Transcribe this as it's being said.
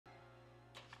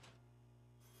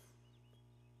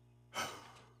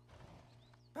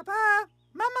Papà,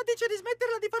 mamma dice di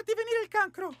smetterla di farti venire il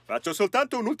cancro. Faccio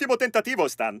soltanto un ultimo tentativo,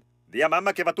 Stan. Dì a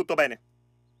mamma che va tutto bene.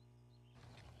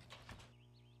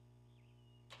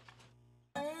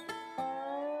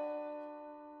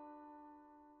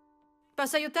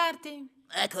 Posso aiutarti?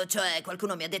 Ecco, cioè,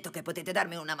 qualcuno mi ha detto che potete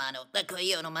darmi una mano. Ecco,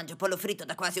 io non mangio pollo fritto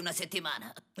da quasi una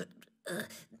settimana.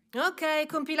 Ok,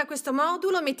 compila questo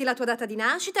modulo, metti la tua data di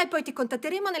nascita e poi ti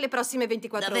contatteremo nelle prossime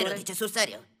 24 Davvero, ore. dice sul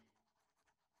serio?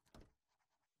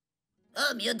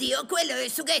 Oh mio Dio, quello è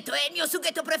il sughetto, è il mio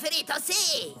sughetto preferito,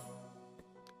 sì!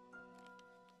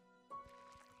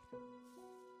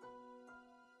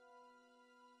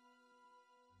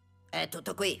 È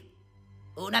tutto qui.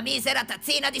 Una misera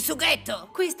tazzina di sughetto!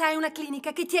 Questa è una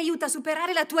clinica che ti aiuta a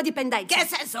superare la tua dipendenza. Che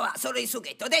senso ha solo il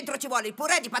sughetto? Dentro ci vuole il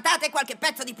purè di patate e qualche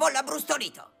pezzo di pollo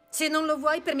abbrustolito. Se non lo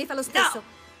vuoi, per me fa lo stesso.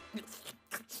 No!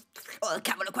 Oh,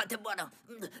 cavolo, quanto è buono!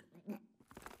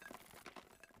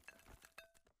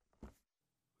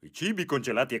 I cibi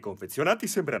congelati e confezionati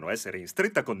sembrano essere in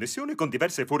stretta connessione con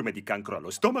diverse forme di cancro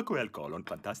allo stomaco e al colon.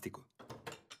 Fantastico.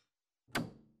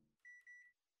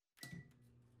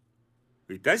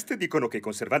 I test dicono che i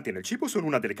conservanti nel cibo sono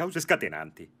una delle cause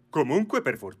scatenanti. Comunque,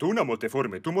 per fortuna, molte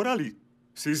forme tumorali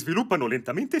si sviluppano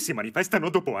lentamente e si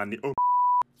manifestano dopo anni. Oh.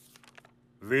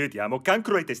 Vediamo,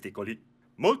 cancro ai testicoli.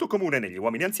 Molto comune negli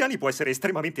uomini anziani, può essere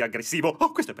estremamente aggressivo.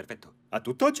 Oh, questo è perfetto. A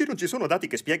tutt'oggi non ci sono dati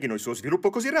che spieghino il suo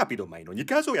sviluppo così rapido, ma in ogni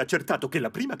caso è accertato che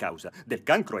la prima causa del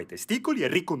cancro ai testicoli è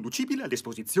riconducibile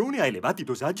all'esposizione a elevati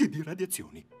dosaggi di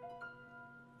radiazioni.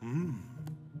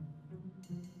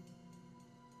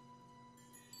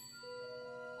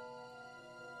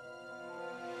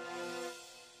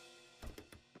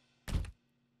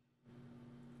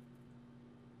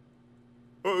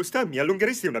 Oh, Stan, mi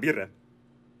allungheresti una birra?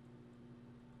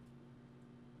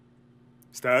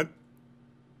 Stan?